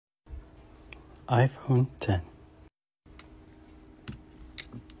iPhone 10.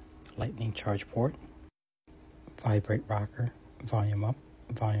 Lightning charge port. Vibrate rocker. Volume up,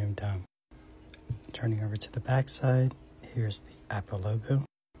 volume down. Turning over to the back side, here's the Apple logo.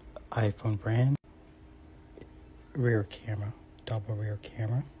 iPhone brand. Rear camera. Double rear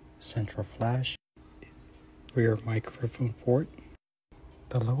camera. Central flash. Rear microphone port.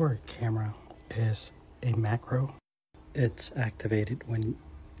 The lower camera is a macro. It's activated when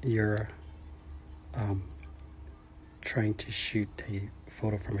you're trying to shoot a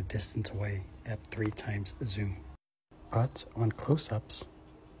photo from a distance away at 3 times zoom. But on close-ups,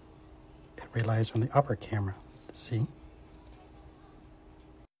 it relies on the upper camera. See?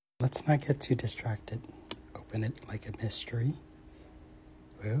 Let's not get too distracted. Open it like a mystery.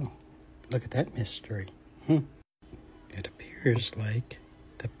 Whoa, look at that mystery. It appears like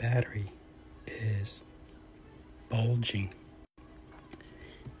the battery is bulging.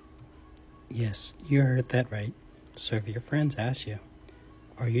 Yes, you heard that right. So if your friends ask you,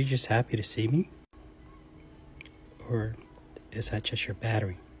 are you just happy to see me? Or is that just your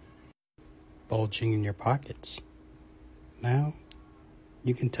battery bulging in your pockets? Now,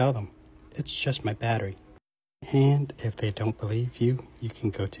 you can tell them, it's just my battery. And if they don't believe you, you can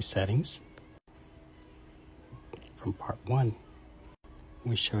go to settings. From part 1,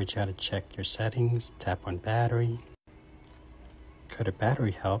 we showed you how to check your settings, tap on battery, go to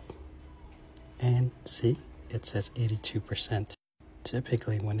battery health, and see, it says 82%.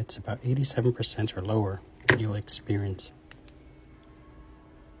 Typically, when it's about 87% or lower, you'll experience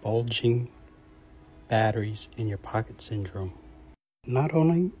bulging batteries in your pocket syndrome. Not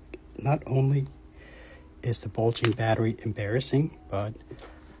only is the bulging battery embarrassing, but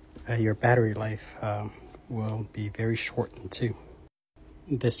your battery life will be very shortened too.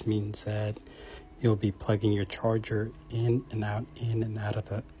 This means that you'll be plugging your charger in and out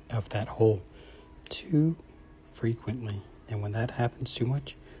of that hole too frequently, and when that happens too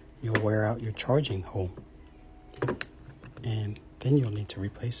much, you'll wear out your charging hole, and then you'll need to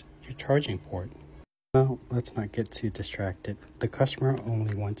replace your charging port. Well, let's not get too distracted. The customer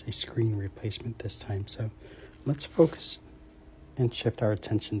only wants a screen replacement this time, so let's focus and shift our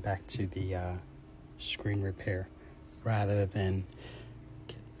attention back to the screen repair rather than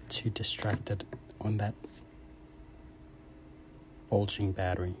get too distracted on that bulging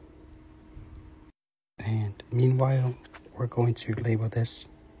battery. And meanwhile, we're going to label this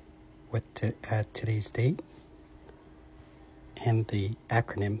with today's date and the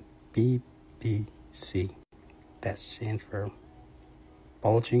acronym BBC. That stands for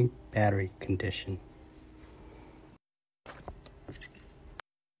bulging battery condition.